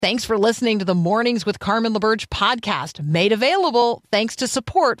Thanks for listening to the Mornings with Carmen LaBerge podcast, made available thanks to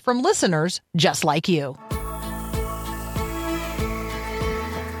support from listeners just like you.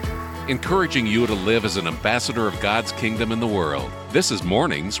 Encouraging you to live as an ambassador of God's kingdom in the world. This is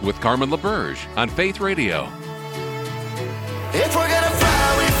Mornings with Carmen LaBerge on Faith Radio. If we're gonna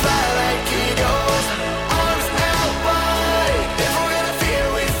fly, we fly like eagles, arms out wide. If we're gonna fear,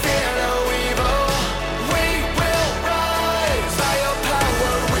 we fear no evil. We will rise. By your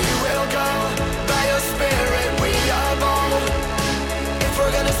power we will go. By your spirit we are bold. If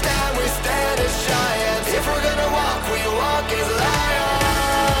we're gonna stand, we stand as giants. If we're gonna walk, we walk as lions.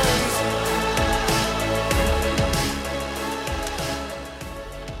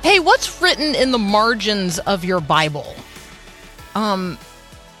 Hey, what's written in the margins of your Bible?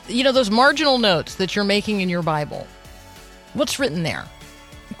 Those marginal notes that you're making in your Bible. What's written there?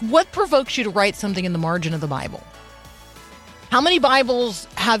 What provokes you to write something in the margin of the Bible? How many Bibles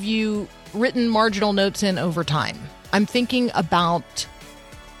have you written marginal notes in over time? I'm thinking about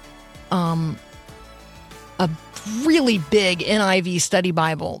a really big NIV study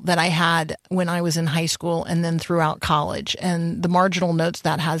Bible that I had when I was in high school and then throughout college, and the marginal notes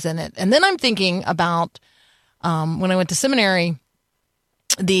that has in it. And then I'm thinking about when I went to seminary,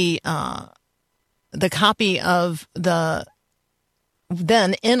 the copy of the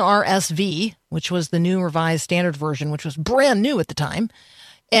then NRSV, which was the New Revised Standard Version, which was brand new at the time,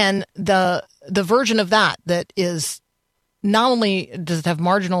 and the version of that is not only does it have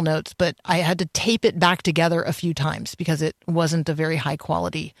marginal notes, but I had to tape it back together a few times because it wasn't a very high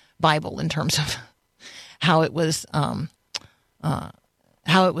quality Bible in terms of how it was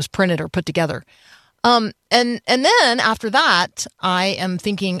printed or put together. And then after that, I am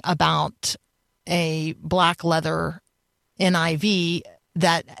thinking about a black leather NIV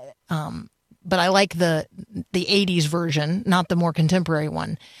that, but I like the 80s version, not the more contemporary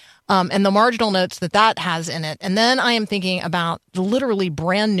one. And the marginal notes that has in it. And then I am thinking about the literally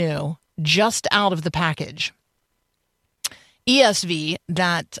brand new, just out of the package ESV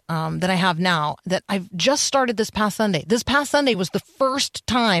that I have now, that I've just started this past Sunday. This past Sunday was the first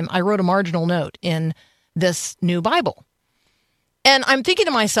time I wrote a marginal note in this new Bible. And I'm thinking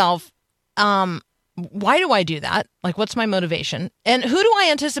to myself, why do I do that? Like, what's my motivation? And who do I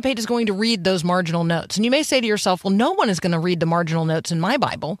anticipate is going to read those marginal notes? And you may say to yourself, well, no one is going to read the marginal notes in my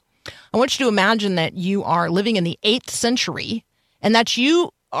Bible. I want you to imagine that you are living in the 8th century and that you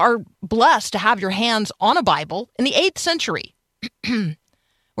are blessed to have your hands on a Bible in the 8th century.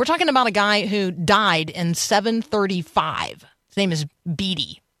 We're talking about a guy who died in 735. His name is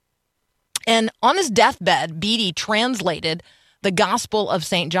Bede. And on his deathbed, Bede translated the Gospel of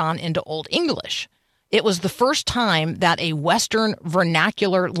St. John into Old English. It was the first time that a Western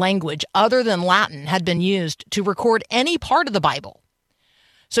vernacular language other than Latin had been used to record any part of the Bible.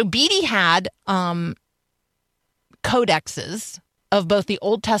 So Bede had codexes of both the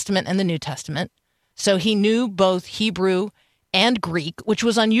Old Testament and the New Testament. So he knew both Hebrew and Greek, which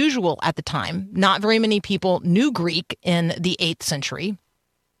was unusual at the time. Not very many people knew Greek in the 8th century.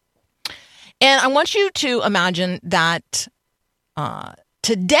 And I want you to imagine that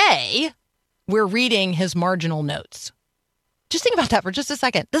today we're reading his marginal notes. Just think about that for just a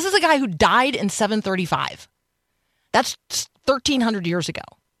second. This is a guy who died in 735. That's 1,300 years ago.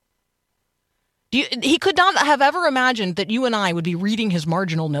 He could not have ever imagined that you and I would be reading his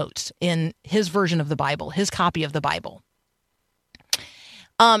marginal notes in his version of the Bible, his copy of the Bible.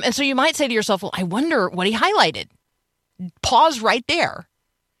 And so you might say to yourself, well, I wonder what he highlighted. Pause right there.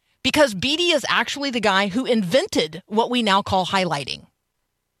 Because Bede is actually the guy who invented what we now call highlighting.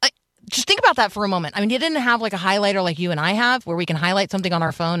 Just think about that for a moment. I mean, he didn't have like a highlighter like you and I have, where we can highlight something on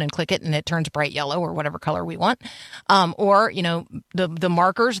our phone and click it and it turns bright yellow or whatever color we want. Or, the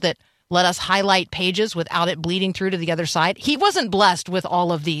markers that let us highlight pages without it bleeding through to the other side. He wasn't blessed with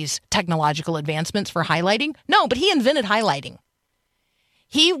all of these technological advancements for highlighting. No, but he invented highlighting.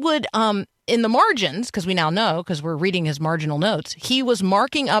 He would, in the margins, because we now know, because we're reading his marginal notes, he was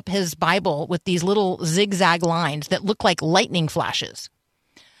marking up his Bible with these little zigzag lines that look like lightning flashes,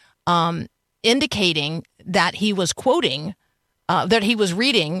 indicating that he was quoting, that he was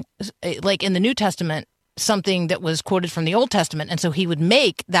reading, like in the New Testament, something that was quoted from the Old Testament. And so he would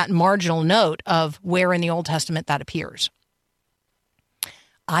make that marginal note of where in the Old Testament that appears.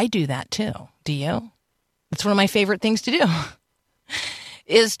 I do that too. Do you? It's one of my favorite things to do.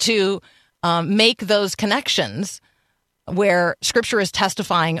 Is to make those connections where Scripture is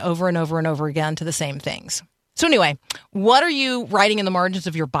testifying over and over and over again to the same things. So anyway, what are you writing in the margins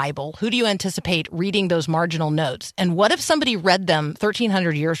of your Bible? Who do you anticipate reading those marginal notes? And what if somebody read them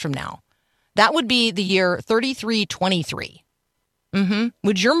 1,300 years from now? That would be the year 3323.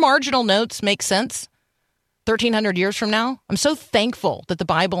 Would your marginal notes make sense 1,300 years from now? I'm so thankful that the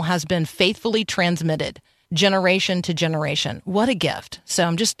Bible has been faithfully transmitted generation to generation. What a gift. So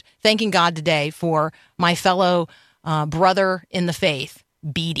I'm just thanking God today for my fellow brother in the faith,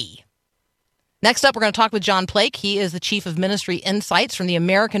 Beatty. Next up, we're going to talk with John Plake. He is the Chief of Ministry Insights from the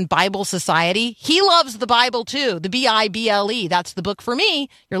American Bible Society. He loves the Bible, too, the Bible. That's the book for me.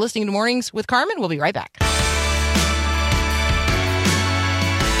 You're listening to Mornings with Carmen. We'll be right back.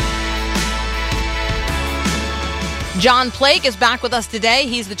 John Plake is back with us today.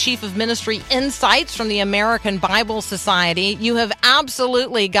 He's the Chief of Ministry Insights from the American Bible Society. You have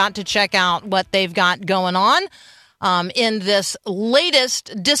absolutely got to check out what they've got going on in this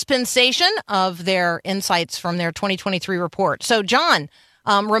latest dispensation of their insights from their 2023 report. So, John,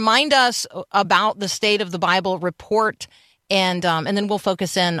 remind us about the State of the Bible report, and then we'll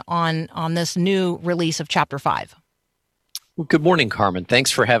focus in on this new release of Chapter 5. Well, good morning, Carmen.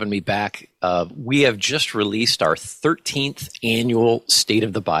 Thanks for having me back. We have just released our 13th annual State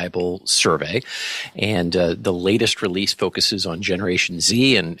of the Bible survey, and the latest release focuses on Generation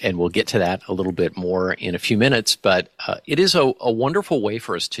Z, and we'll get to that a little bit more in a few minutes. But it is a wonderful way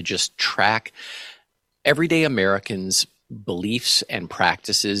for us to just track everyday Americans' beliefs and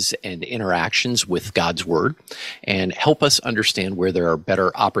practices and interactions with God's Word, and help us understand where there are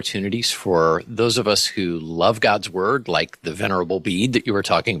better opportunities for those of us who love God's Word, like the Venerable Bede that you were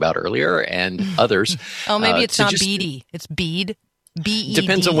talking about earlier, and others. Oh, maybe it's not Beede. It's Bede. B-E-D-E.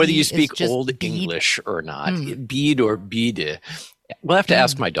 Depends on whether you speak It's Old Bede. English or not. Bede or Bede. We'll have to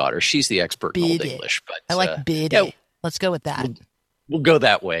ask my daughter. She's the expert in Old Bede. English. But I like Bede. yeah, Let's go with that. we'll go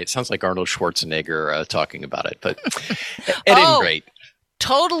that way. It sounds like Arnold Schwarzenegger talking about it. But at any rate.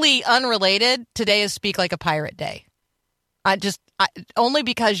 Totally unrelated. Today is Speak Like a Pirate Day. Only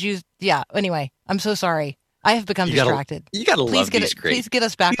because anyway, I'm so sorry. I have become distracted. You got to love these great. Please get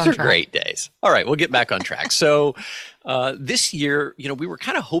us back These on are track. great days. All right, we'll get back on track. So this year, we were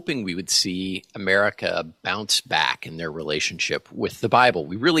kind of hoping we would see America bounce back in their relationship with the Bible.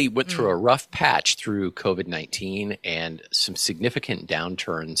 We really went through a rough patch through COVID-19 and some significant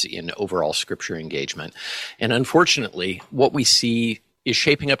downturns in overall scripture engagement. And unfortunately, what we see is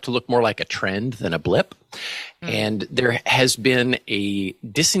shaping up to look more like a trend than a blip. And there has been a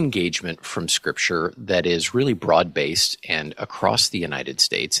disengagement from Scripture that is really broad-based and across the United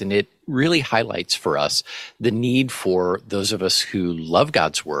States. And it really highlights for us the need for those of us who love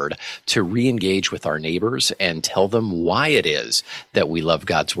God's Word to re-engage with our neighbors and tell them why it is that we love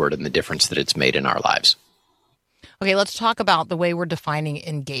God's Word and the difference that it's made in our lives. Okay, let's talk about the way we're defining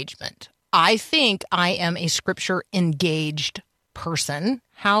engagement. I think I am a Scripture-engaged person.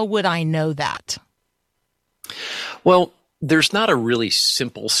 How would I know that? Well, there's not a really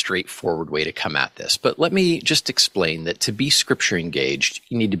simple, straightforward way to come at this, but let me just explain that to be Scripture engaged,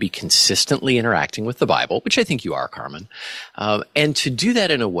 you need to be consistently interacting with the Bible, which I think you are, Carmen, and to do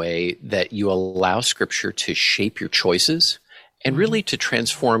that in a way that you allow Scripture to shape your choices and really to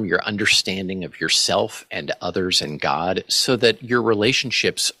transform your understanding of yourself and others and God so that your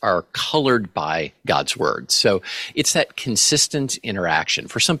relationships are colored by God's Word. So it's that consistent interaction.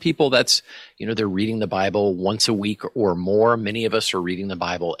 For some people, that's, they're reading the Bible once a week or more. Many of us are reading the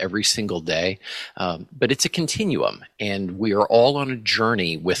Bible every single day. But it's a continuum, and we are all on a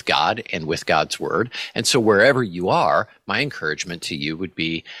journey with God and with God's Word. And so wherever you are, my encouragement to you would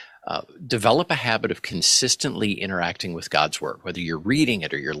be develop a habit of consistently interacting with God's Word, whether you're reading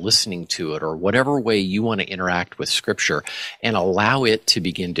it or you're listening to it or whatever way you want to interact with Scripture, and allow it to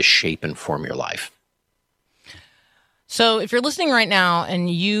begin to shape and form your life. So if you're listening right now and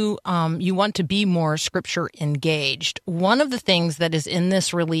you want to be more Scripture engaged, one of the things that is in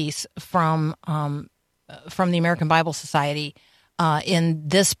this release from the American Bible Society in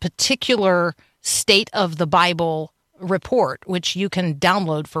this particular State of the Bible report, which you can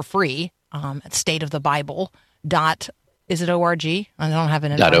download for free at stateofthebible. Is it .org? I don't have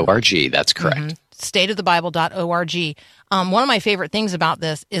it in .org, that's correct. Stateofthebible.org. One of my favorite things about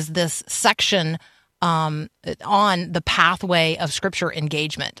this is this section on the pathway of Scripture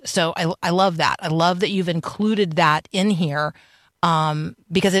engagement. So I love that. I love that you've included that in here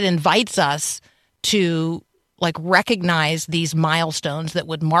because it invites us to recognize these milestones that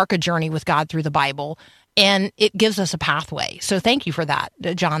would mark a journey with God through the Bible. And it gives us a pathway. So thank you for that,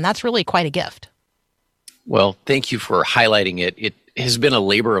 John. That's really quite a gift. Well, thank you for highlighting it. It has been a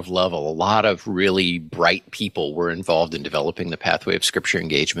labor of love. A lot of really bright people were involved in developing the pathway of Scripture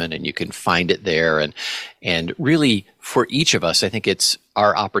engagement, and you can find it there. And really, for each of us, I think it's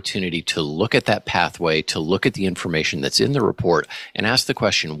our opportunity to look at that pathway, to look at the information that's in the report, and ask the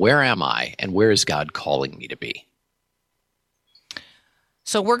question, where am I, and where is God calling me to be?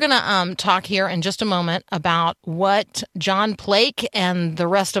 So we're going to talk here in just a moment about what John Plake and the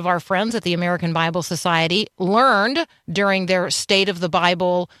rest of our friends at the American Bible Society learned during their State of the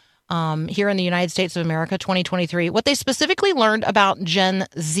Bible here in the United States of America 2023, what they specifically learned about Gen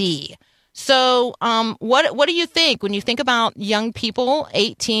Z. So what do you think when you think about young people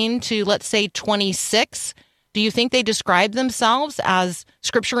 18 to, let's say, 26? Do you think they describe themselves as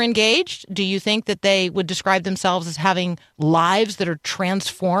Scripture engaged? Do you think that they would describe themselves as having lives that are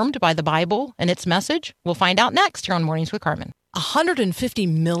transformed by the Bible and its message? We'll find out next here on Mornings with Carmen. 150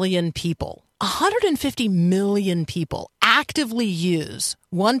 million people actively use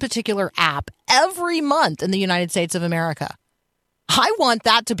one particular app every month in the United States of America. I want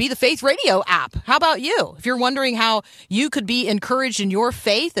that to be the Faith Radio app. How about you? If you're wondering how you could be encouraged in your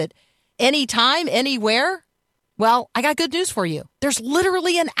faith at any time, anywhere, well, I got good news for you. There's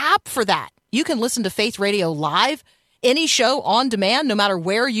literally an app for that. You can listen to Faith Radio live, any show on demand, no matter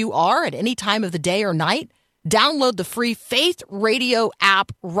where you are at any time of the day or night. Download the free Faith Radio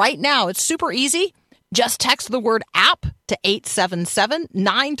app right now. It's super easy. Just text the word app to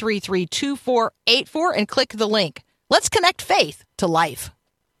 877-933-2484 and click the link. Let's connect faith to life.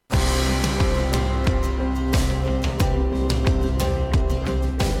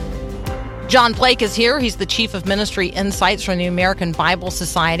 John Plake is here. He's the Chief of Ministry Insights from the American Bible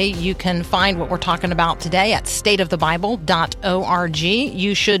Society. You can find what we're talking about today at stateofthebible.org.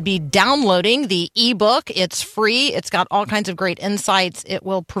 You should be downloading the ebook. It's free. It's got all kinds of great insights. It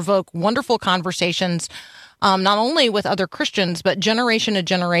will provoke wonderful conversations, not only with other Christians, but generation to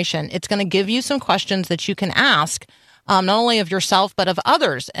generation. It's going to give you some questions that you can ask, not only of yourself, but of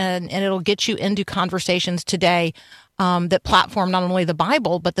others. And it'll get you into conversations today that platform not only the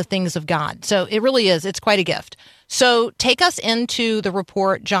Bible, but the things of God. So it really is. It's quite a gift. So take us into the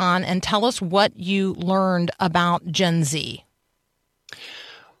report, John, and tell us what you learned about Gen Z.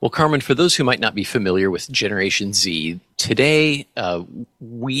 Well, Carmen, for those who might not be familiar with Generation Z, today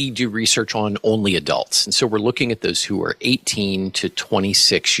we do research on only adults. And so we're looking at those who are 18 to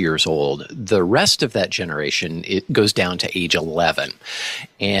 26 years old. The rest of that generation, it goes down to age 11.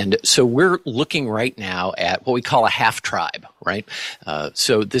 And so we're looking right now at what we call a half tribe, right?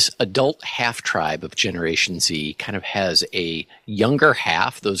 So this adult half tribe of Generation Z kind of has a younger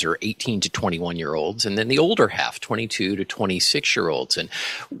half. Those are 18 to 21 year olds. And then the older half, 22 to 26 year olds. And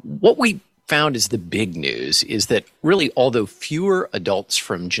what we found is the big news is that really, although fewer adults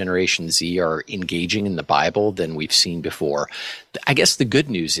from Generation Z are engaging in the Bible than we've seen before, I guess the good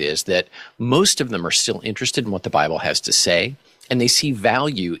news is that most of them are still interested in what the Bible has to say, and they see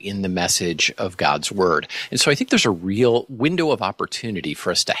value in the message of God's Word. And so I think there's a real window of opportunity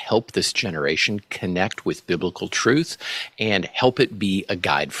for us to help this generation connect with biblical truth and help it be a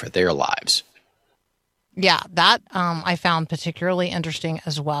guide for their lives. Yeah, that I found particularly interesting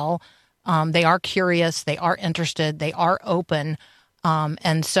as well. They are curious, they are interested, they are open.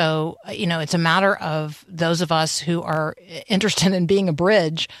 And so, it's a matter of those of us who are interested in being a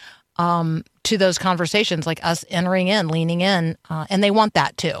bridge to those conversations, like us entering in, leaning in, and they want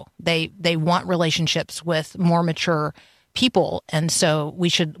that too. They want relationships with more mature people, and so we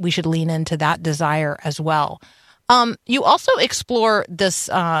should lean into that desire as well. You also explore this,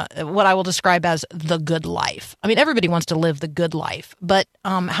 what I will describe as the good life. I mean, everybody wants to live the good life, but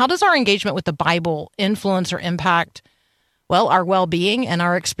how does our engagement with the Bible influence or impact, well, our well-being and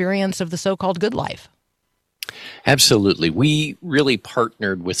our experience of the so-called good life? Absolutely. We really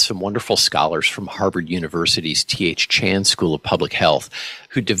partnered with some wonderful scholars from Harvard University's T.H. Chan School of Public Health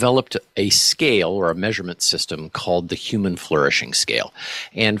who developed a scale or a measurement system called the Human Flourishing Scale.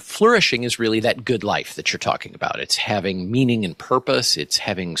 And flourishing is really that good life that you're talking about. It's having meaning and purpose. It's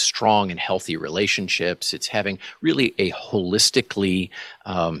having strong and healthy relationships. It's having really a holistically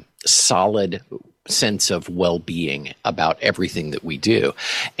solid sense of well-being about everything that we do.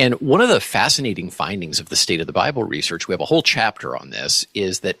 And one of the fascinating findings of the State of the Bible research, we have a whole chapter on this,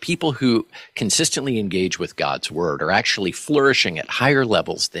 is that people who consistently engage with God's Word are actually flourishing at higher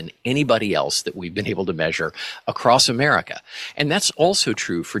levels than anybody else that we've been able to measure across America. And that's also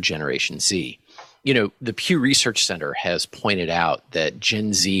true for Generation Z. The Pew Research Center has pointed out that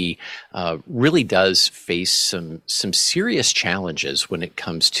Gen Z really does face some serious challenges when it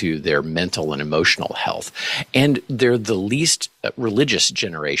comes to their mental and emotional health. And they're the least religious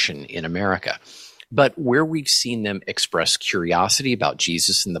generation in America. But where we've seen them express curiosity about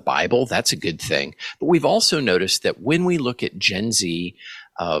Jesus and the Bible, that's a good thing. But we've also noticed that when we look at Gen Z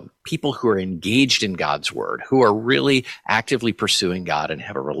people who are engaged in God's word, who are really actively pursuing God and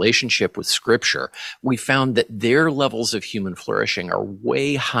have a relationship with Scripture, we found that their levels of human flourishing are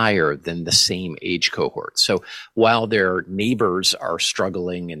way higher than the same age cohort. So while their neighbors are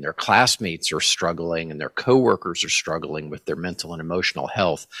struggling and their classmates are struggling and their coworkers are struggling with their mental and emotional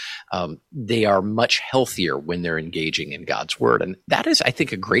health, they are much healthier when they're engaging in God's word. And that is, I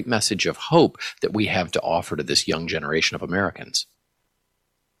think, a great message of hope that we have to offer to this young generation of Americans.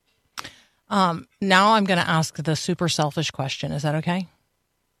 Now I'm going to ask the super selfish question. Is that okay?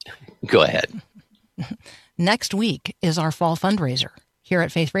 Go ahead. Next week is our fall fundraiser here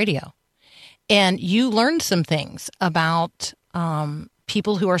at Faith Radio. And you learned some things about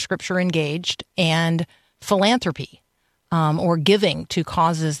people who are Scripture engaged and philanthropy or giving to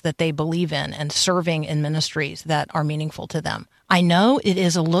causes that they believe in and serving in ministries that are meaningful to them. I know it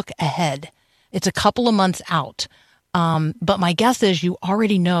is a look ahead. It's a couple of months out. But my guess is you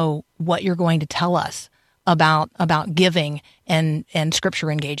already know what you're going to tell us about giving and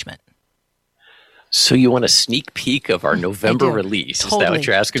Scripture engagement. So you want a sneak peek of our November release? Totally, is that what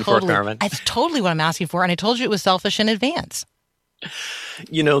you're asking for, Carmen? That's totally what I'm asking for, and I told you it was selfish in advance.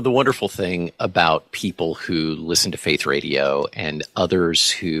 You know, the wonderful thing about people who listen to Faith Radio and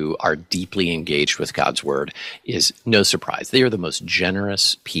others who are deeply engaged with God's Word is, no surprise, they are the most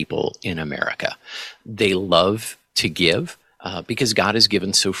generous people in America. They love to give because God has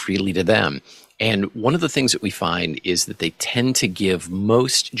given so freely to them. And one of the things that we find is that they tend to give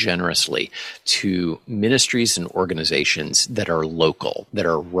most generously to ministries and organizations that are local, that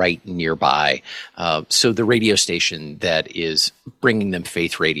are right nearby. So the radio station that is bringing them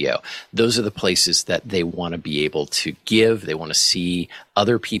Faith Radio, those are the places that they want to be able to give. They want to see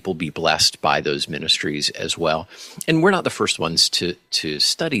other people be blessed by those ministries as well. And we're not the first ones to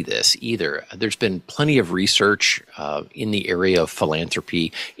study this either. There's been plenty of research in the area of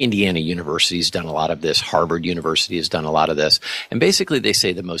philanthropy. Indiana University's done a lot of this. Harvard University has done a lot of this. And basically they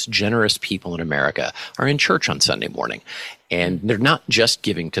say the most generous people in America are in church on Sunday morning. And they're not just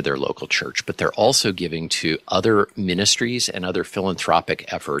giving to their local church, but they're also giving to other ministries and other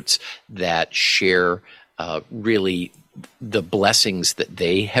philanthropic efforts that share really the blessings that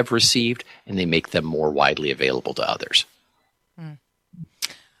they have received, and they make them more widely available to others.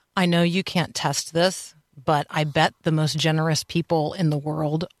 I know you can't test this, but I bet the most generous people in the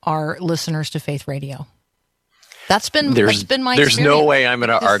world are listeners to Faith Radio. That's been my experience. There's no way I'm going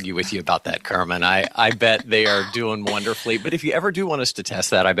to argue with you about that, Carmen. I bet they are doing wonderfully. But if you ever do want us to test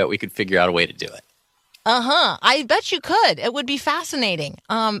that, I bet we could figure out a way to do it. I bet you could. It would be fascinating.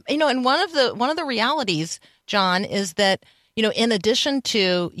 And one of the realities, John, is that, in addition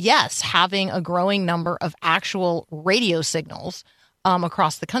to, yes, having a growing number of actual radio signals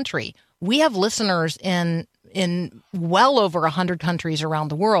across the country, we have listeners in well over 100 countries around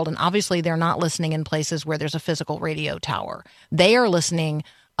the world. And obviously they're not listening in places where there's a physical radio tower. They are listening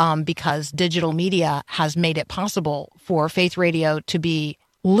because digital media has made it possible for Faith Radio to be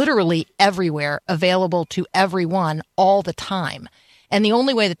literally everywhere, available to everyone all the time. And the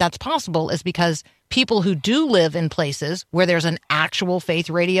only way that that's possible is because people who do live in places where there's an actual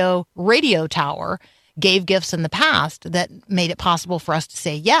Faith Radio tower gave gifts in the past that made it possible for us to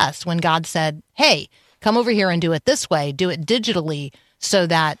say yes when God said, hey, come over here and do it this way, do it digitally so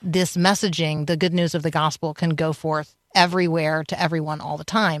that this messaging, the good news of the gospel, can go forth everywhere to everyone all the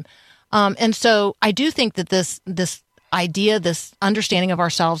time. And so I do think that this idea, this understanding of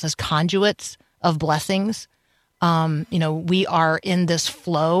ourselves as conduits of blessings, we are in this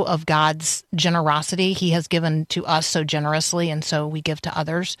flow of God's generosity. He has given to us so generously, and so we give to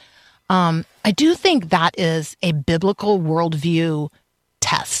others. I do think that is a biblical worldview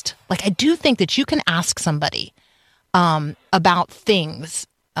test. Like, I do think that you can ask somebody about things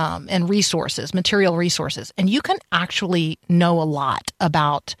and resources, material resources, and you can actually know a lot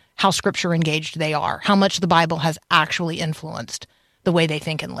about how Scripture engaged they are, how much the Bible has actually influenced the way they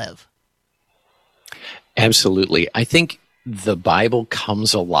think and live. Absolutely. I think the Bible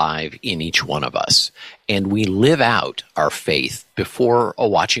comes alive in each one of us, and we live out our faith before a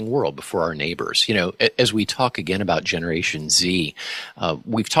watching world, before our neighbors. As we talk again about Generation Z,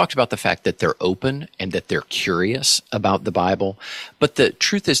 we've talked about the fact that they're open and that they're curious about the Bible, but the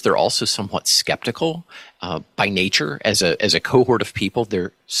truth is they're also somewhat skeptical. By nature, as a cohort of people,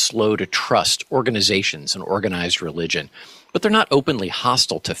 they're slow to trust organizations and organized religion. but they're not openly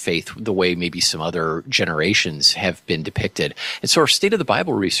hostile to faith the way maybe some other generations have been depicted. And so our State of the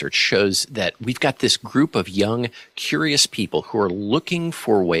Bible research shows that we've got this group of young, curious people who are looking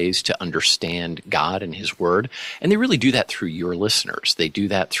for ways to understand God and His Word. And they really do that through your listeners. They do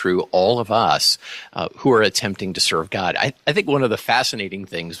that through all of us who are attempting to serve God. I think one of the fascinating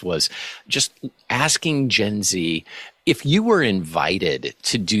things was just asking Gen Z, if you were invited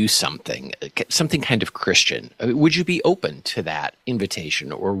to do something kind of Christian, would you be open to that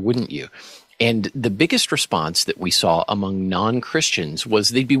invitation or wouldn't you? And the biggest response that we saw among non-Christians was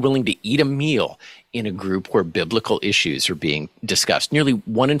they'd be willing to eat a meal in a group where biblical issues are being discussed. Nearly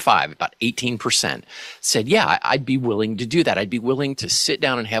 1 in 5, about 18%, said, yeah, I'd be willing to do that. I'd be willing to sit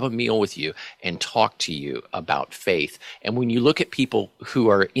down and have a meal with you and talk to you about faith. And when you look at people who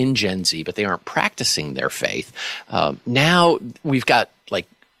are in Gen Z, but they aren't practicing their faith, now we've got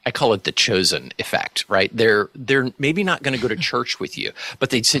I call it the chosen effect, right? They're maybe not going to go to church with you,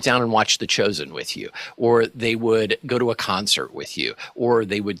 but they'd sit down and watch The Chosen with you, or they would go to a concert with you, or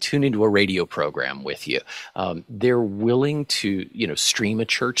they would tune into a radio program with you. They're willing to, stream a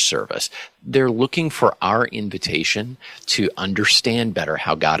church service. They're looking for our invitation to understand better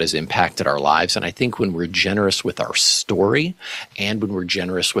how God has impacted our lives. And I think when we're generous with our story and when we're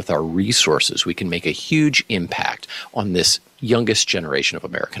generous with our resources, we can make a huge impact on this youngest generation of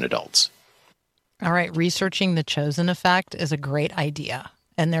American adults. All right. Researching the chosen effect is a great idea.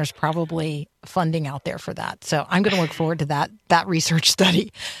 And there's probably funding out there for that. So I'm going to look forward to that research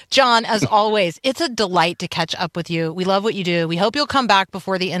study. John, as always, it's a delight to catch up with you. We love what you do. We hope you'll come back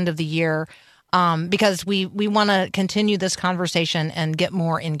before the end of the year because we want to continue this conversation and get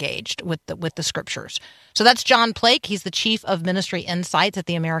more engaged with the scriptures. So that's John Plake. He's the Chief of Ministry Insights at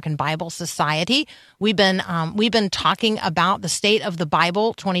the American Bible Society. We've been talking about the State of the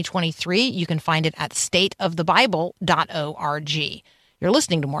Bible 2023. You can find it at stateofthebible.org. You're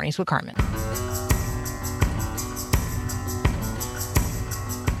listening to Mornings with Carmen.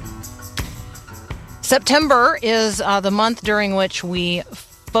 September is the month during which we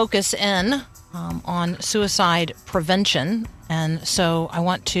focus in on suicide prevention. And so I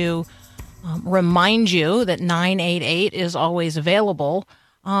want to remind you that 988 is always available.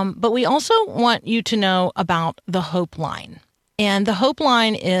 But we also want you to know about the Hope Line. And the Hope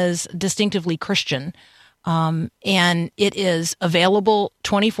Line is distinctively Christian. And it is available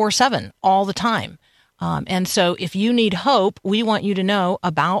 24/7 all the time. And so if you need hope, we want you to know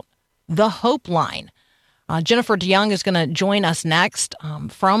about the Hope Line. Jennifer DeJong is going to join us next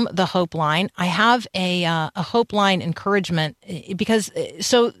from the Hope Line. I have a Hope Line encouragement because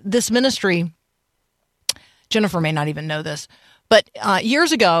so this ministry, Jennifer may not even know this, but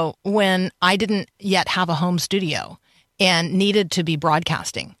years ago when I didn't yet have a home studio and needed to be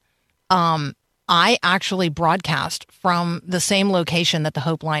broadcasting, I actually broadcast from the same location that the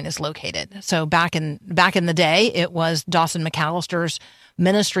Hope Line is located. So back in the day, it was Dawson McAllister's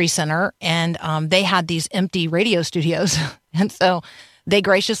Ministry Center, and they had these empty radio studios. And so they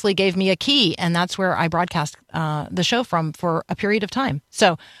graciously gave me a key, and that's where I broadcast the show from for a period of time.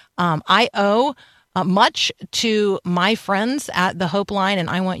 So I owe much to my friends at the Hope Line, and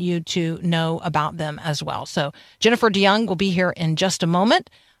I want you to know about them as well. So Jennifer DeJong will be here in just a moment.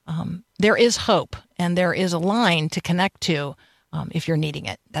 There is hope, and there is a line to connect to if you're needing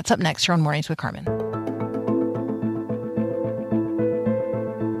it. That's up next here on Mornings with Carmen.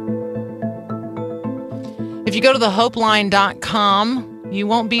 If you go to thehopeline.com, you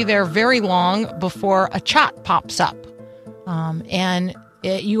won't be there very long before a chat pops up.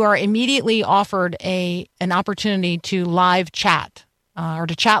 You are immediately offered an opportunity to live chat or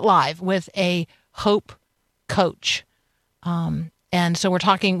to chat live with a Hope coach. And so we're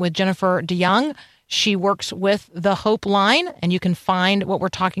talking with Jennifer DeJong. She works with the Hope Line, and you can find what we're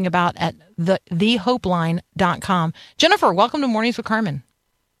talking about at thehopeline.com. Jennifer, welcome to Mornings with Carmen.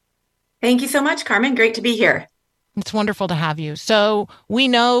 Thank you so much, Carmen. Great to be here. It's wonderful to have you. So we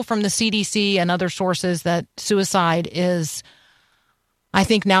know from the CDC and other sources that suicide is, I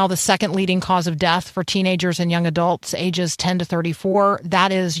think, now the second leading cause of death for teenagers and young adults ages 10 to 34.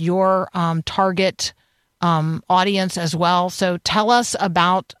 That is your target audience as well. So tell us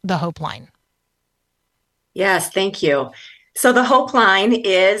about the Hope Line. Yes, thank you. So the Hope Line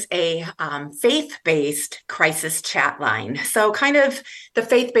is a faith-based crisis chat line. So kind of the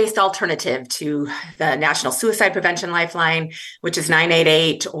faith-based alternative to the National Suicide Prevention Lifeline, which is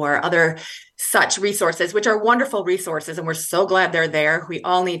 988, or other such resources, which are wonderful resources. And we're so glad they're there. We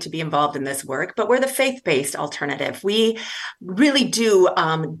all need to be involved in this work, but we're the faith-based alternative. We really do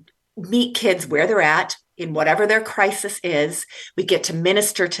meet kids where they're at in whatever their crisis is. We get to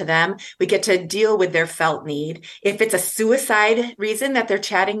minister to them. We get to deal with their felt need. If it's a suicide reason that they're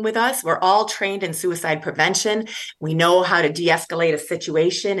chatting with us, we're all trained in suicide prevention. We know how to de-escalate a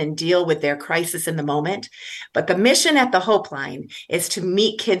situation and deal with their crisis in the moment. But the mission at the Hope Line is to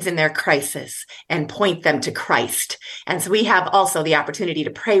meet kids in their crisis and point them to Christ. And so we have also the opportunity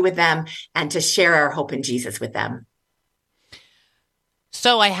to pray with them and to share our hope in Jesus with them.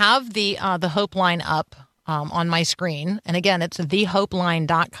 So I have the Hope Line up on my screen. And again, it's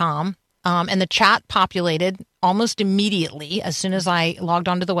thehopeline.com. And the chat populated almost immediately as soon as I logged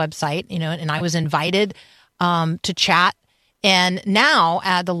onto the website, and I was invited to chat. And now,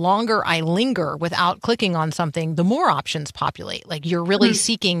 the longer I linger without clicking on something, the more options populate. Like you're really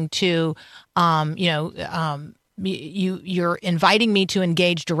seeking to, you're inviting me to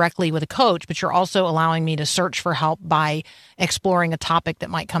engage directly with a coach, but you're also allowing me to search for help by exploring a topic that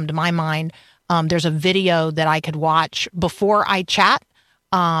might come to my mind. There's a video that I could watch before I chat.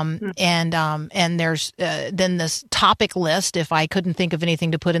 And there's then this topic list if I couldn't think of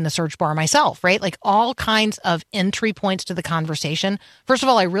anything to put in the search bar myself, right? Like all kinds of entry points to the conversation. First of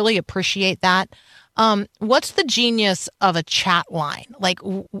all, I really appreciate that. What's the genius of a chat line? Like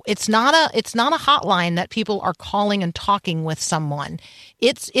it's not a hotline that people are calling and talking with someone.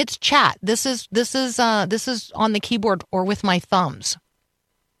 It's chat. This is on the keyboard or with my thumbs.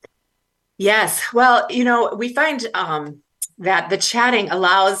 Yes. Well, we find that the chatting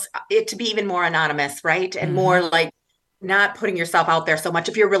allows it to be even more anonymous, right? And more like not putting yourself out there so much.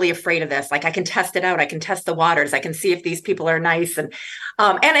 If you're really afraid of this, like I can test it out, I can test the waters, I can see if these people are nice. And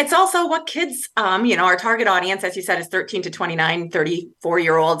it's also what kids, our target audience, as you said, is 13 to 29,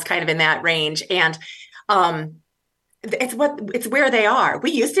 34-year-olds, kind of in that range. And it's where they are. We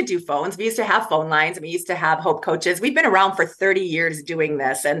used to do phones. We used to have phone lines and we used to have hope coaches. We've been around for 30 years doing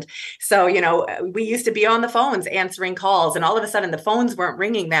this. And so, we used to be on the phones answering calls, and all of a sudden the phones weren't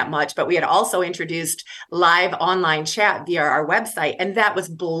ringing that much, but we had also introduced live online chat via our website. And that was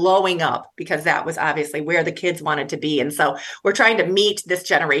blowing up because that was obviously where the kids wanted to be. And so we're trying to meet this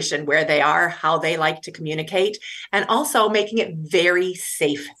generation where they are, how they like to communicate, and also making it very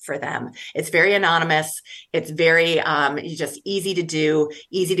safe for them. It's very anonymous. It's very, just easy to do,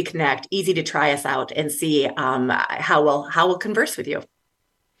 easy to connect, easy to try us out and see how we'll converse with you.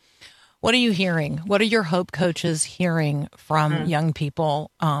 What are you hearing? What are your hope coaches hearing from young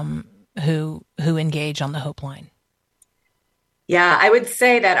people who engage on the Hope Line? Yeah, I would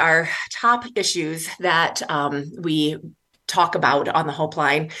say that our top issues that we talk about on the Hope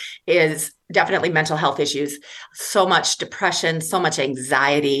Line is definitely mental health issues. So much depression, so much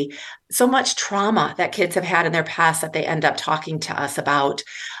anxiety, so much trauma that kids have had in their past that they end up talking to us about.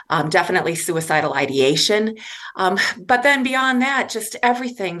 Definitely suicidal ideation. But then beyond that, just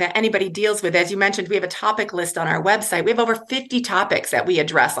everything that anybody deals with. As you mentioned, we have a topic list on our website. We have over 50 topics that we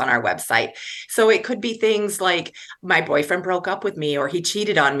address on our website. So it could be things like my boyfriend broke up with me, or he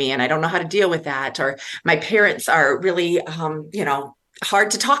cheated on me and I don't know how to deal with that, or my parents are really,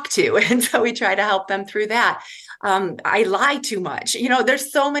 hard to talk to. And so we try to help them through that. I lie too much.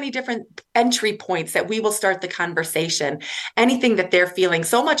 There's so many different entry points that we will start the conversation. Anything that they're feeling.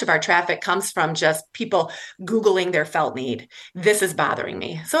 So much of our traffic comes from just people Googling their felt need. This is bothering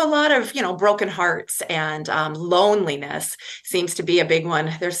me. So a lot of, broken hearts and loneliness seems to be a big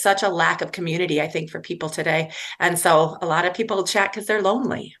one. There's such a lack of community, I think, for people today. And so a lot of people chat because they're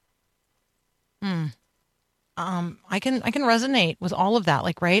lonely. I can resonate with all of that.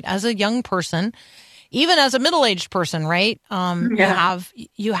 Like, right, as a young person, even as a middle-aged person, right?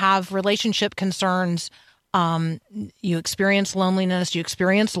 You have relationship concerns. You experience loneliness. You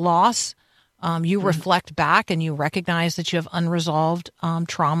experience loss. You reflect back and you recognize that you have unresolved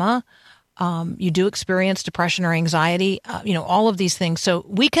trauma. You do experience depression or anxiety. All of these things. So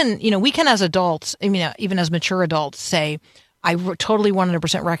we can as adults, even as mature adults, say, I totally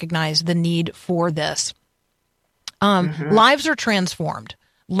 100% recognize the need for this. Lives are transformed.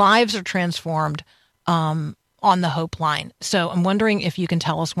 Lives are transformed on the Hope Line. So I'm wondering if you can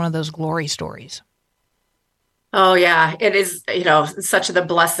tell us one of those glory stories. Oh, yeah. It is, such the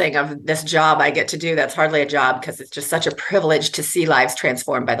blessing of this job I get to do. That's hardly a job because it's just such a privilege to see lives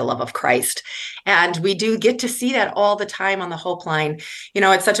transformed by the love of Christ. And we do get to see that all the time on the Hope Line.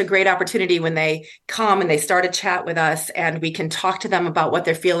 It's such a great opportunity when they come and they start a chat with us and we can talk to them about what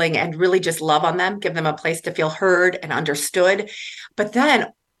they're feeling and really just love on them, give them a place to feel heard and understood. But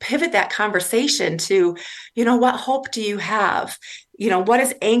then pivot that conversation to, what hope do you have? what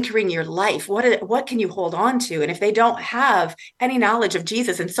is anchoring your life? What can you hold on to? And if they don't have any knowledge of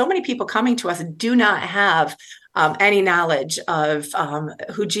Jesus, and so many people coming to us do not have any knowledge of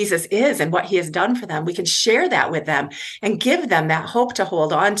who Jesus is and what he has done for them, we can share that with them and give them that hope to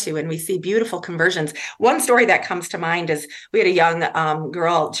hold on to. And we see beautiful conversions. One story that comes to mind is we had a young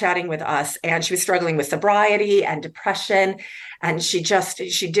girl chatting with us, and she was struggling with sobriety and depression. And she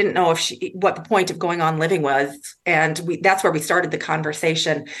didn't know what the point of going on living was. And that's where we started the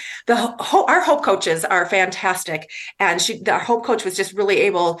conversation. Our Hope coaches are fantastic. And our Hope coach was just really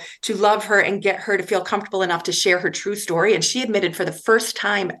able to love her and get her to feel comfortable enough to share her true story. And she admitted for the first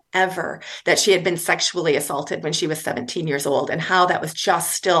time ever that she had been sexually assaulted when she was 17 years old, and how that was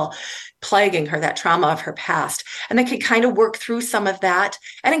just still plaguing her, that trauma of her past. And they could kind of work through some of that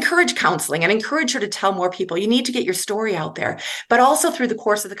and encourage counseling and encourage her to tell more people. You need to get your story out there. But also through the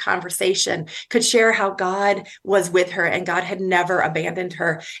course of the conversation, could share how God was with her and God had never abandoned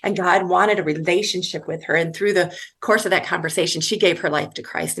her and God wanted a relationship with her. And through the course of that conversation, she gave her life to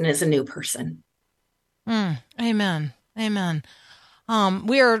Christ and is a new person. Amen. Amen.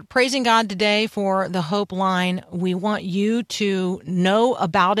 We are praising God today for the Hope Line. We want you to know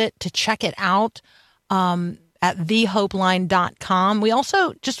about it, to check it out at thehopeline.com. We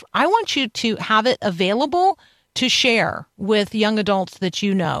also I want you to have it available to share with young adults that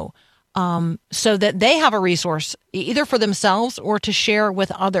you know, so that they have a resource either for themselves or to share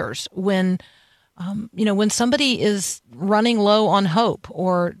with others when somebody is running low on hope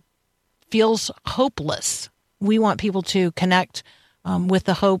or feels hopeless. We want people to connect with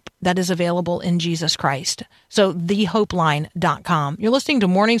the hope that is available in Jesus Christ. So thehopeline.com. You're listening to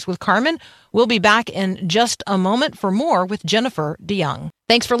Mornings with Carmen. We'll be back in just a moment for more with Jennifer DeJong.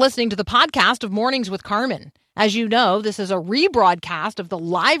 Thanks for listening to the podcast of Mornings with Carmen. As you know, this is a rebroadcast of the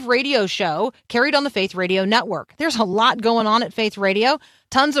live radio show carried on the Faith Radio Network. There's a lot going on at Faith Radio.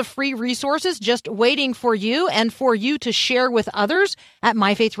 Tons of free resources just waiting for you and for you to share with others at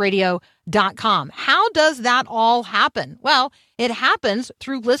myfaithradio.com. How does that all happen? Well, it happens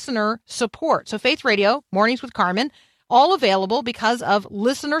through listener support. So Faith Radio, Mornings with Carmen, all available because of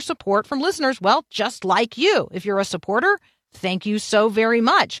listener support from listeners, well, just like you. If you're a supporter, thank you so very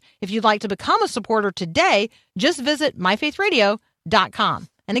much. If you'd like to become a supporter today, just visit myfaithradio.com.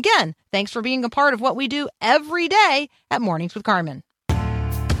 And again, thanks for being a part of what we do every day at Mornings with Carmen.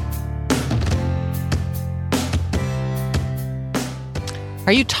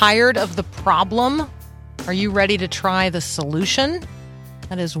 Are you tired of the problem? Are you ready to try the solution?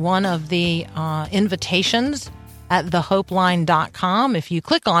 That is one of the invitations at thehopeline.com. If you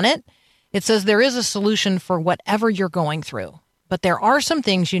click on it, it says there is a solution for whatever you're going through, but there are some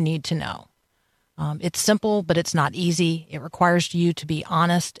things you need to know. It's simple, but it's not easy. It requires you to be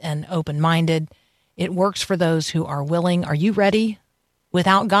honest and open-minded. It works for those who are willing. Are you ready?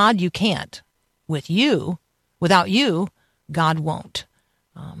 Without God, you can't. Without you, God won't.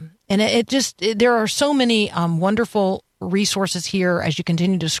 And there are so many wonderful resources here as you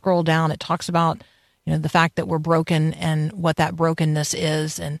continue to scroll down. It talks about, the fact that we're broken and what that brokenness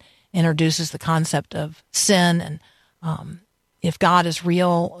is, and introduces the concept of sin. And if God is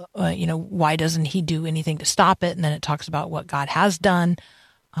real, why doesn't he do anything to stop it? And then it talks about what God has done.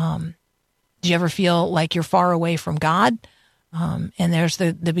 Do you ever feel like you're far away from God? And there's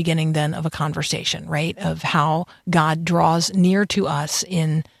the beginning then of a conversation, right? Of how God draws near to us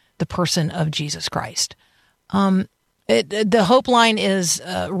in the person of Jesus Christ. The Hope Line is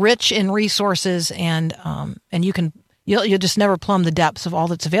rich in resources, and you'll just never plumb the depths of all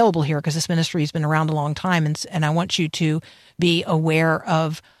that's available here, because this ministry has been around a long time, and I want you to be aware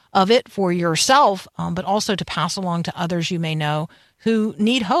of it for yourself, but also to pass along to others you may know who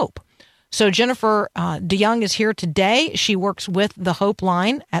need hope. So Jennifer DeJong is here today. She works with the Hope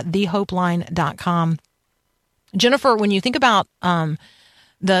Line at thehopeline.com. Jennifer, when you think about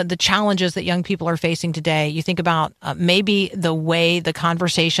the challenges that young people are facing today, you think about maybe the way the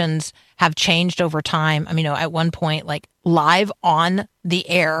conversations have changed over time. I mean, at one point, like live on the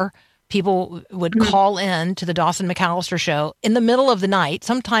air, people would call in to the Dawson McAllister show in the middle of the night,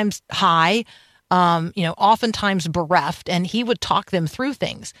 sometimes high, oftentimes bereft, and he would talk them through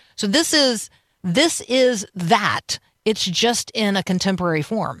things. So this is that. It's just in a contemporary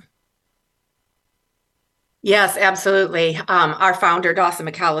form. Yes, absolutely. Our founder, Dawson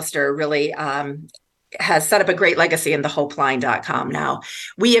McAllister, really has set up a great legacy in thehopeline.com now.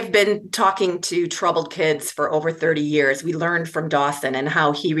 We have been talking to troubled kids for over 30 years. We learned from Dawson and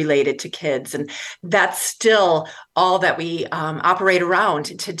how he related to kids. And that's still all that we operate around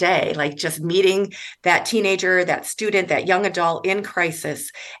today, like just meeting that teenager, that student, that young adult in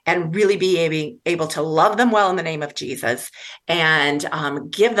crisis, and really be able to love them well in the name of Jesus and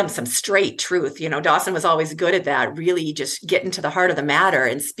give them some straight truth. Dawson was always good at that, really just getting to the heart of the matter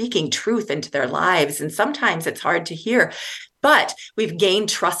and speaking truth into their lives. And sometimes it's hard to hear, but we've gained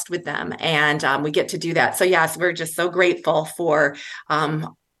trust with them, and we get to do that. So yes, we're just so grateful for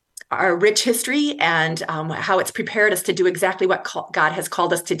our rich history and how it's prepared us to do exactly what God has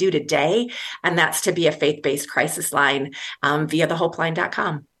called us to do today, and that's to be a faith-based crisis line via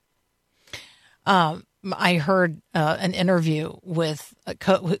thehopeline.com. I heard an interview with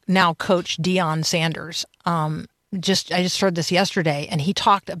now Coach Deion Sanders. I just heard this yesterday, and he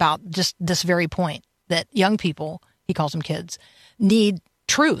talked about just this very point, that young people, he calls them kids, need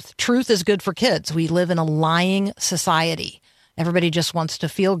truth. Truth is good for kids. We live in a lying society. Everybody just wants to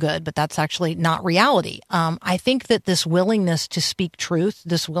feel good, but that's actually not reality. I think that this willingness to speak truth,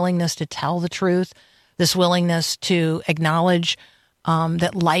 this willingness to tell the truth, this willingness to acknowledge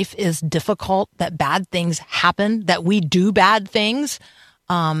that life is difficult, that bad things happen, that we do bad things,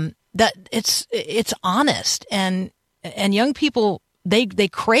 that it's honest, and young people, they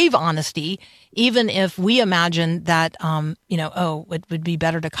crave honesty, even if we imagine that it would be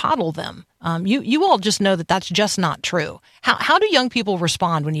better to coddle them. You all just know that that's just not true. How do young people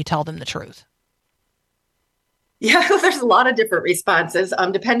respond when you tell them the truth? Yeah, there's a lot of different responses,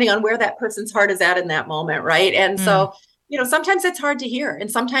 depending on where that person's heart is at in that moment, right? And so, sometimes it's hard to hear, and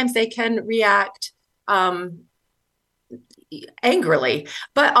sometimes they can react angrily,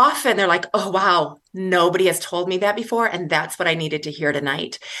 but often they're like, oh, wow, nobody has told me that before. And that's what I needed to hear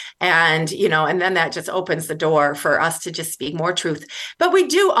tonight. And, and then that just opens the door for us to just speak more truth. But we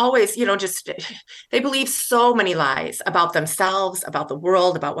do always, they believe so many lies about themselves, about the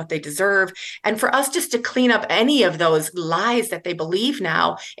world, about what they deserve. And for us just to clean up any of those lies that they believe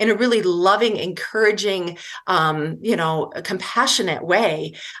now in a really loving, encouraging, compassionate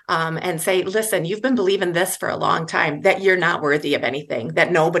way, and say, listen, you've been believing this for a long time, that you're not worthy of anything,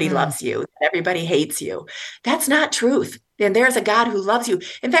 that nobody loves you, that everybody hates you. That's not truth. And there's a God who loves you.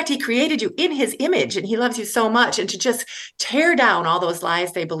 In fact, he created you in his image, and he loves you so much. And to just tear down all those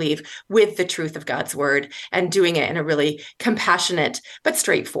lies they believe with the truth of God's word, and doing it in a really compassionate but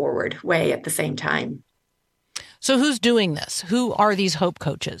straightforward way at the same time. So who's doing this? Who are these hope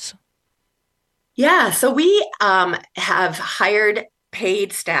coaches? Yeah, so we have hired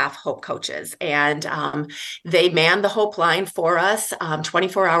paid staff hope coaches, and they man the hope line for us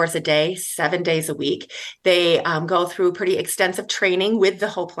 24 hours a day, 7 days a week. They go through pretty extensive training with the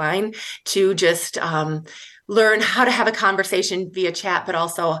hope line to just learn how to have a conversation via chat, but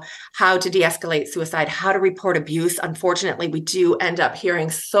also how to de-escalate suicide, how to report abuse. Unfortunately, we do end up hearing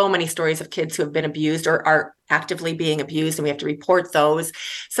so many stories of kids who have been abused or are actively being abused, and we have to report those.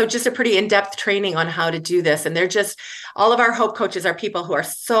 So just a pretty in-depth training on how to do this. And all of our hope coaches are people who are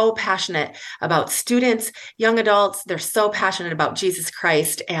so passionate about students, young adults. They're so passionate about Jesus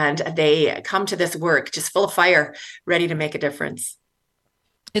Christ, and they come to this work just full of fire, ready to make a difference.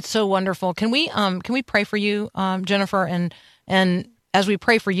 It's so wonderful. Can we pray for you, Jennifer? And as we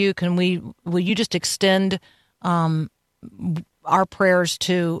pray for you, will you just extend our prayers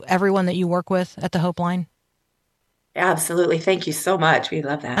to everyone that you work with at the Hope Line? Absolutely. Thank you so much. We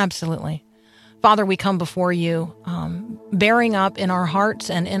love that. Absolutely. Father, we come before you, bearing up in our hearts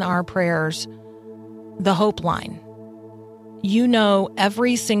and in our prayers the Hope Line. You know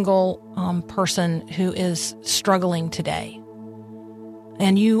every single person who is struggling today.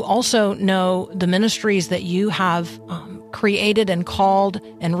 And you also know the ministries that you have created and called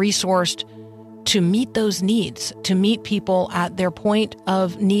and resourced to meet those needs, to meet people at their point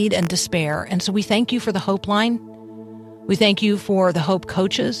of need and despair. And so we thank you for the Hope Line. We thank you for the Hope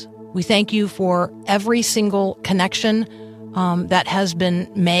Coaches. We thank you for every single connection that has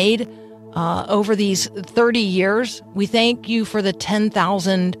been made over these 30 years. We thank you for the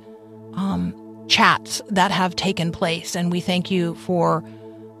 10,000 chats that have taken place. And we thank you for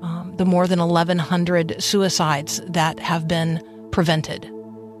the more than 1,100 suicides that have been prevented.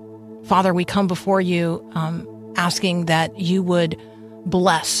 Father, we come before you asking that you would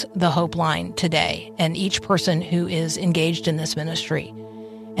bless the Hope Line today and each person who is engaged in this ministry,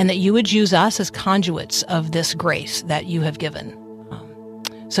 and that you would use us as conduits of this grace that you have given.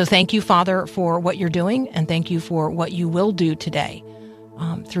 So thank you, Father, for what you're doing, and thank you for what you will do today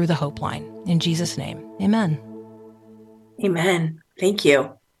through the Hope Line. In Jesus' name, amen. Amen. Thank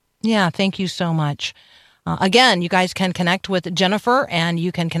you. Yeah, thank you so much. Again, you guys can connect with Jennifer, and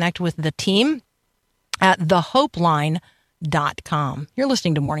you can connect with the team at thehopeline.com. You're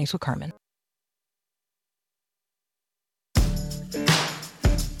listening to Mornings with Carmen.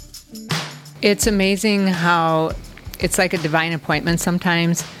 It's amazing how it's like a divine appointment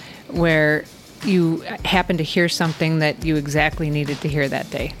sometimes, where you happen to hear something that you exactly needed to hear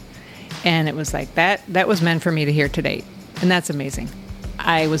that day. And it was like, that was meant for me to hear today. And that's amazing.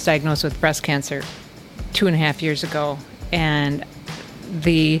 I was diagnosed with breast cancer 2.5 years ago, and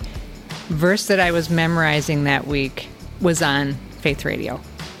the verse that I was memorizing that week was on Faith Radio.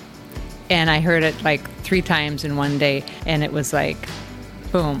 And I heard it like 3 times in one day, and it was like,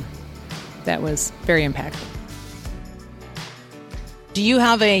 boom. That was very impactful. Do you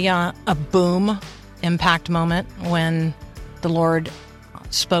have a boom impact moment when the Lord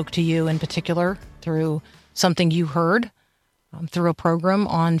spoke to you in particular through something you heard through a program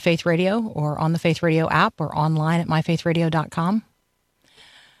on Faith Radio or on the Faith Radio app or online at myfaithradio.com?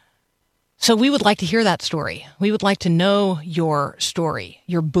 So we would like to hear that story. We would like to know your story,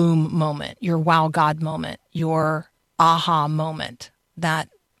 your boom moment, your wow God moment, your aha moment,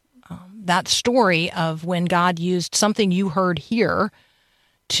 that story of when God used something you heard here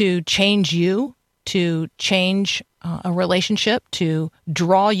to change you, to change a relationship, to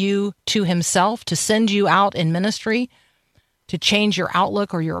draw you to himself, to send you out in ministry, to change your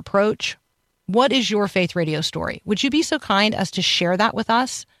outlook or your approach. What is your Faith Radio story? Would you be so kind as to share that with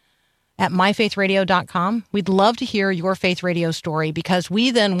us at myfaithradio.com? We'd love to hear your Faith Radio story, because we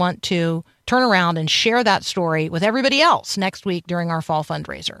then want to turn around and share that story with everybody else next week during our fall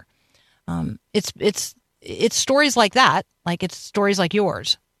fundraiser. It's stories like that, like it's stories like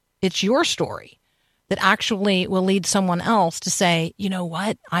yours. It's your story that actually will lead someone else to say, you know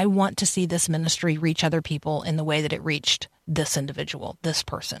what? I want to see this ministry reach other people in the way that it reached this individual, this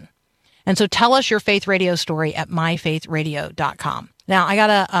person. And so tell us your Faith Radio story at myfaithradio.com. Now, I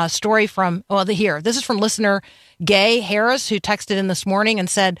got a story from, this is from listener Gay Harris, who texted in this morning and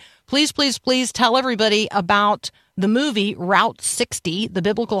said, please, please, please tell everybody about the movie Route 60, the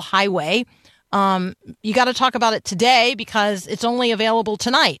biblical highway. You got to talk about it today because it's only available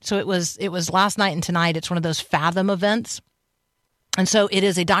tonight. So it was last night and tonight. It's one of those Fathom events. And so it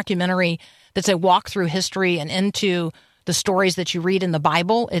is a documentary that's a walk through history and into the stories that you read in the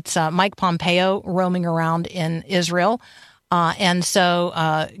Bible. It's Mike Pompeo roaming around in Israel. And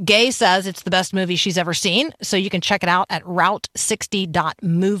so Gay says it's the best movie she's ever seen. So you can check it out at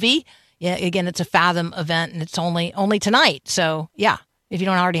route60.movie. Yeah, again, it's a Fathom event, and it's only tonight. So yeah, if you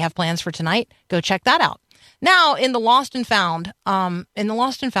don't already have plans for tonight, go check that out. Now, in the Lost and Found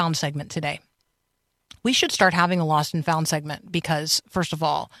segment today, we should start having a Lost and Found segment because, first of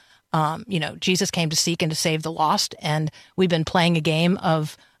all, Jesus came to seek and to save the lost, and we've been playing a game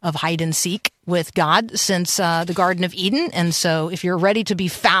of hide and seek with God since the Garden of Eden. And so if you're ready to be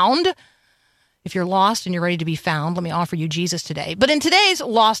found, if you're lost and you're ready to be found, let me offer you Jesus today. But in today's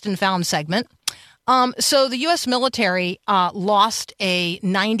Lost and Found segment, so the U.S. military lost a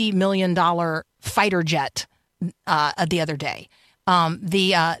 $90 million fighter jet the other day.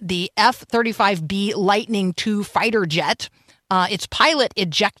 The F-35B Lightning II fighter jet, its pilot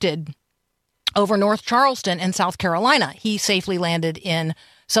ejected over North Charleston in South Carolina. He safely landed in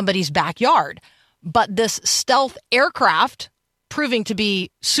somebody's backyard. But this stealth aircraft, proving to be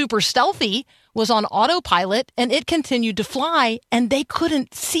super stealthy, was on autopilot, and it continued to fly, and they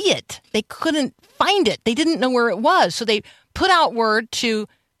couldn't see it. They couldn't find it. They didn't know where it was. So they put out word to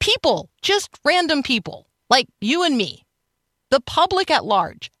people, just random people like you and me, the public at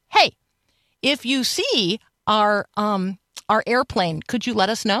large. Hey, if you see our airplane, could you let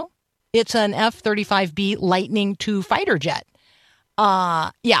us know? It's an F-35B Lightning II fighter jet.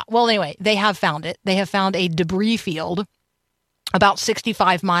 Anyway, they have found it. They have found a debris field about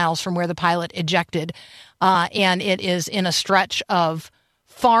 65 miles from where the pilot ejected. And it is in a stretch of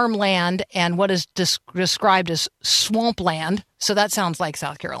farmland and what is described as swampland. So that sounds like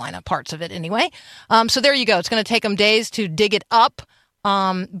South Carolina, parts of it anyway. So there you go. It's going to take them days to dig it up.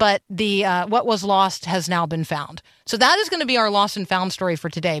 But the what was lost has now been found. So that is going to be our lost and found story for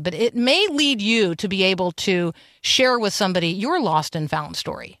today. But it may lead you to be able to share with somebody your lost and found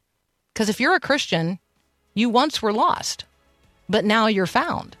story. Because if you're a Christian, you once were lost, but now you're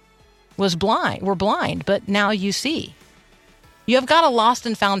found. We're blind, but now you see. You have got a lost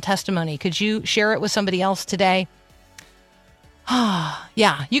and found testimony. Could you share it with somebody else today?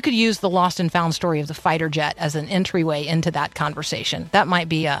 Yeah, you could use the lost and found story of the fighter jet as an entryway into that conversation. That might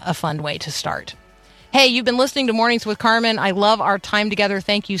be a fun way to start. Hey, you've been listening to Mornings with Carmen. I love our time together.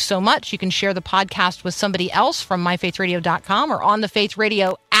 Thank you so much. You can share the podcast with somebody else from myfaithradio.com or on the Faith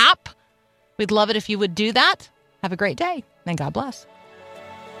Radio app. We'd love it if you would do that. Have a great day, and God bless.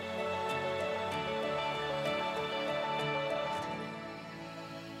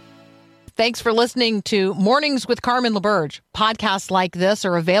 Thanks for listening to Mornings with Carmen LaBerge. Podcasts like this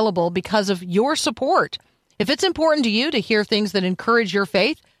are available because of your support. If it's important to you to hear things that encourage your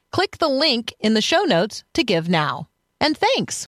faith, click the link in the show notes to give now. And thanks.